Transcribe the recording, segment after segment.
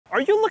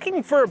Are you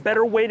looking for a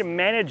better way to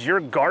manage your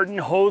garden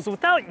hose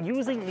without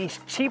using these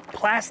cheap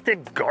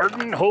plastic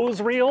garden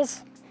hose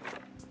reels?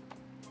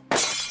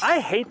 I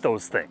hate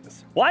those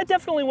things. Well, I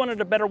definitely wanted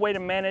a better way to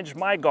manage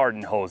my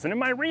garden hose, and in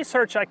my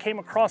research I came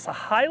across a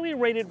highly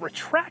rated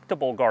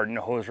retractable garden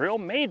hose reel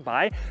made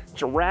by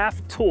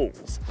Giraffe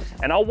tools.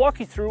 And I'll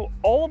walk you through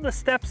all of the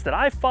steps that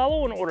I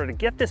follow in order to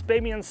get this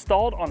baby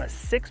installed on a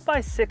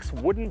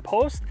 6x6 wooden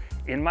post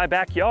in my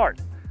backyard.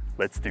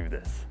 Let's do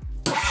this.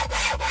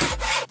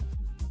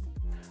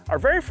 Our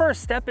very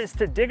first step is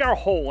to dig our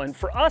hole, and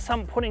for us,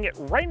 I'm putting it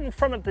right in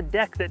front of the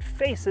deck that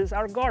faces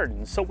our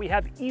garden, so we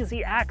have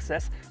easy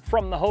access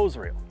from the hose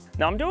reel.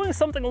 Now I'm doing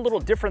something a little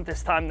different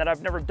this time that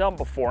I've never done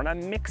before, and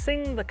I'm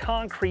mixing the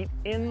concrete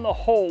in the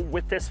hole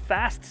with this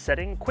fast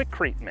setting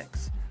Quikrete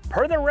mix.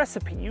 Per the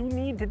recipe, you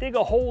need to dig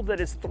a hole that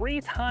is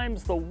 3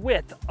 times the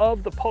width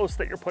of the post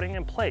that you're putting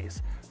in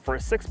place. For a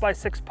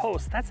 6x6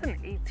 post, that's an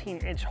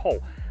 18-inch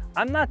hole.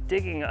 I'm not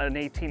digging an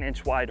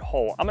 18-inch wide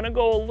hole. I'm gonna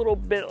go a little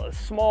bit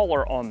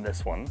smaller on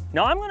this one.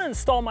 Now I'm gonna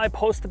install my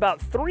post about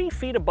 3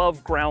 feet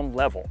above ground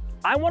level.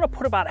 I wanna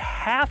put about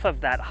half of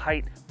that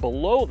height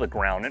below the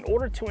ground in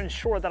order to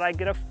ensure that I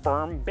get a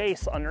firm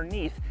base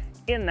underneath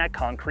in that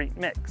concrete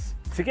mix.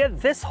 To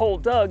get this hole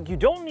dug, you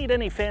don't need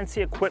any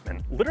fancy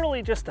equipment.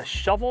 Literally just a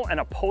shovel and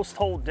a post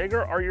hole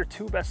digger are your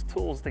 2 best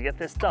tools to get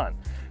this done.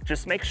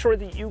 Just make sure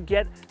that you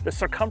get the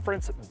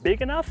circumference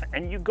big enough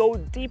and you go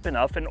deep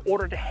enough in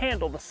order to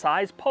handle the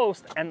size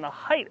post and the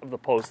height of the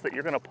post that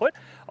you're gonna put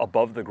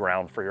above the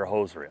ground for your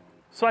hose reel.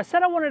 So I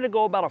said I wanted to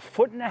go about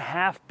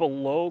 1.5 feet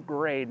below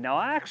grade. Now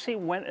I actually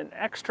went an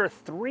extra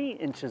 3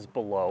 inches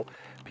below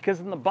because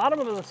in the bottom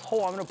of this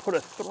hole, I'm gonna put a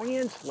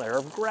 3-inch layer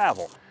of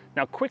gravel.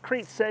 Now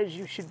Quikrete says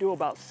you should do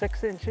about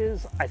 6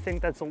 inches. I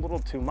think that's a little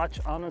too much,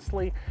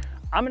 honestly.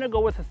 I'm gonna go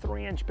with a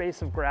 3-inch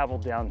base of gravel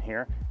down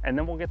here, and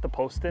then we'll get the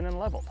post in and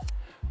leveled.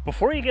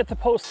 Before you get the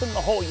post in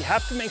the hole, you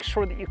have to make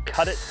sure that you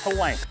cut it to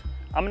length.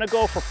 I'm gonna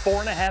go for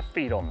 4.5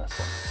 feet on this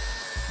one.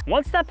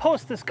 Once that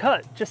post is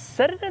cut, just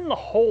set it in the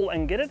hole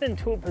and get it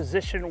into a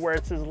position where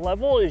it's as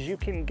level as you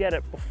can get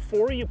it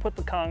before you put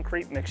the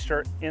concrete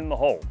mixture in the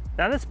hole.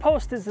 Now this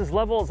post is as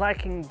level as I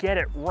can get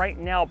it right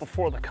now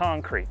before the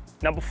concrete.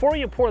 Now before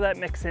you pour that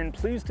mix in,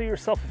 please do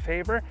yourself a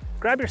favor,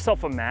 grab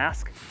yourself a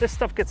mask. This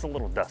stuff gets a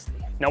little dusty.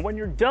 Now when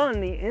you're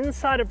done, the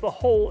inside of the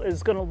hole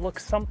is gonna look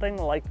something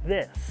like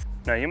this.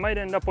 Now you might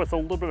end up with a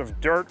little bit of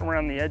dirt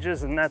around the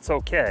edges, and that's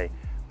okay.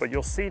 But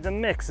you'll see the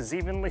mix is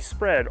evenly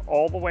spread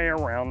all the way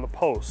around the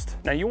post.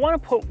 Now you wanna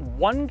put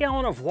 1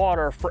 gallon of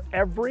water for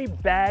every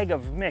bag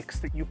of mix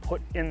that you put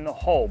in the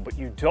hole, but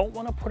you don't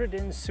wanna put it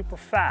in super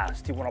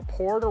fast. You wanna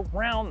pour it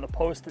around the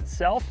post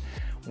itself,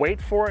 wait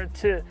for it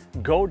to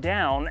go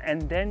down,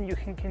 and then you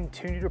can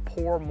continue to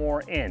pour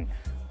more in.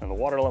 And the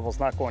water level's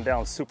not going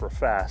down super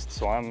fast,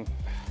 so I'm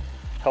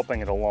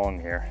helping it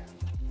along here.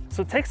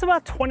 So it takes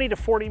about 20 to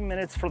 40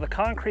 minutes for the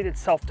concrete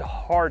itself to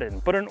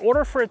harden, but in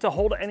order for it to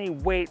hold any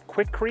weight,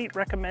 Quikrete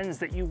recommends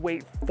that you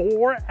wait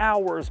 4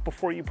 hours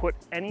before you put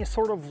any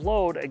sort of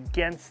load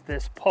against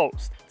this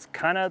post. It's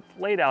kind of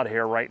late out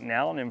here right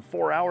now, and in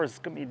 4 hours it's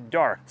gonna be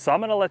dark. So I'm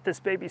gonna let this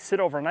baby sit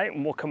overnight,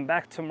 and we'll come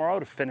back tomorrow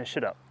to finish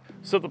it up.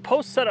 So the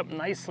post set up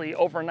nicely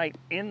overnight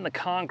in the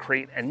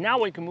concrete, and now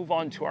we can move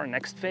on to our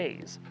next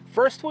phase.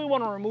 First, we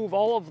want to remove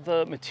all of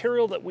the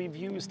material that we've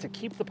used to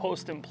keep the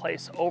post in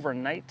place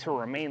overnight to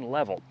remain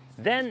level.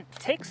 Then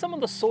take some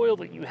of the soil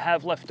that you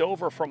have left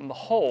over from the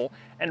hole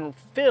and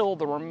fill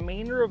the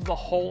remainder of the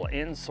hole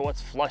in so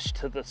it's flush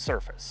to the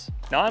surface.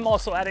 Now I'm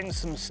also adding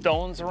some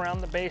stones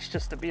around the base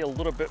just to be a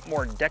little bit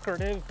more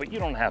decorative, but you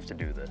don't have to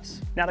do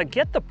this. Now to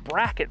get the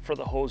bracket for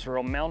the hose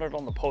reel mounted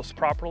on the post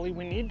properly,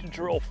 we need to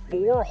drill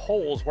 4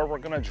 holes where we're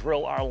gonna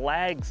drill our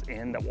lags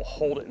in that will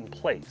hold it in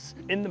place.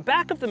 In the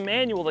back of the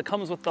manual that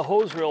comes with the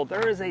hose reel,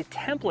 there is a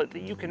template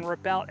that you can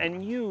rip out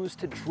and use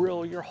to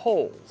drill your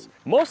holes.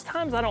 Most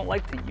times I don't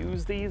like to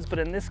use these, but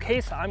in this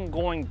case I'm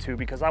going to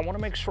because I want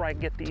to make sure I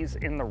get these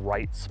in the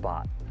right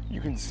spot.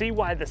 You can see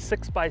why the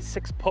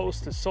 6x6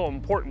 post is so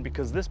important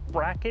because this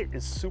bracket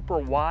is super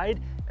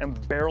wide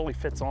and barely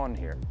fits on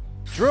here.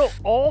 Drill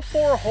all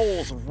 4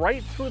 holes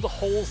right through the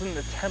holes in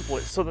the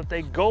template so that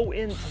they go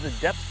into the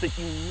depth that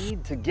you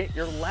need to get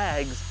your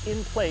lags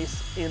in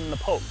place in the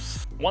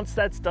post. Once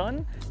that's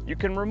done, you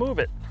can remove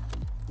it.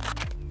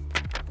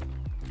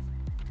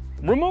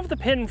 Remove the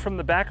pin from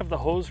the back of the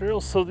hose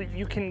reel so that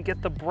you can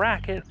get the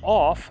bracket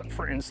off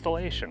for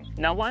installation.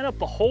 Now line up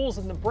the holes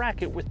in the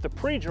bracket with the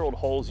pre-drilled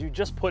holes you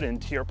just put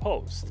into your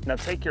post. Now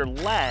take your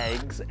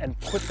lags and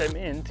put them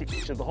into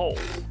each of the holes.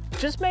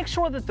 Just make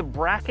sure that the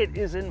bracket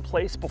is in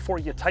place before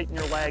you tighten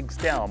your lags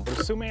down, but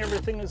assuming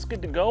everything is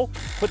good to go,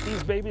 put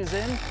these babies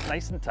in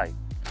nice and tight.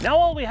 Now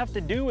all we have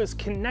to do is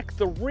connect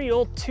the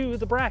reel to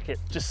the bracket.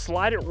 Just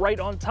slide it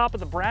right on top of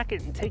the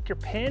bracket and take your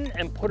pin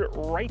and put it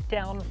right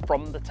down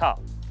from the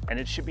top. And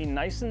it should be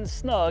nice and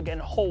snug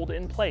and hold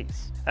in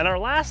place. And our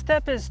last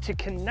step is to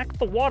connect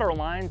the water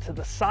line to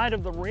the side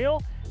of the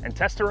reel and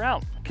test her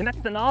out.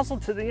 Connect the nozzle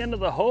to the end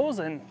of the hose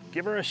and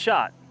give her a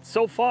shot.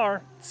 So far,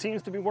 it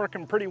seems to be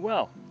working pretty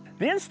well.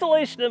 The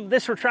installation of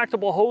this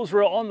retractable hose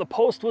reel on the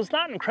post was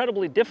not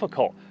incredibly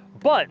difficult,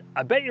 but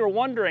I bet you're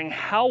wondering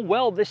how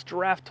well this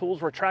Giraffe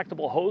Tools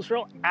retractable hose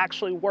reel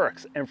actually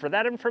works. And for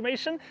that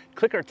information,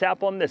 click or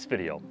tap on this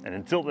video. And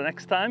until the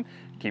next time,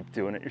 keep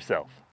doing it yourself.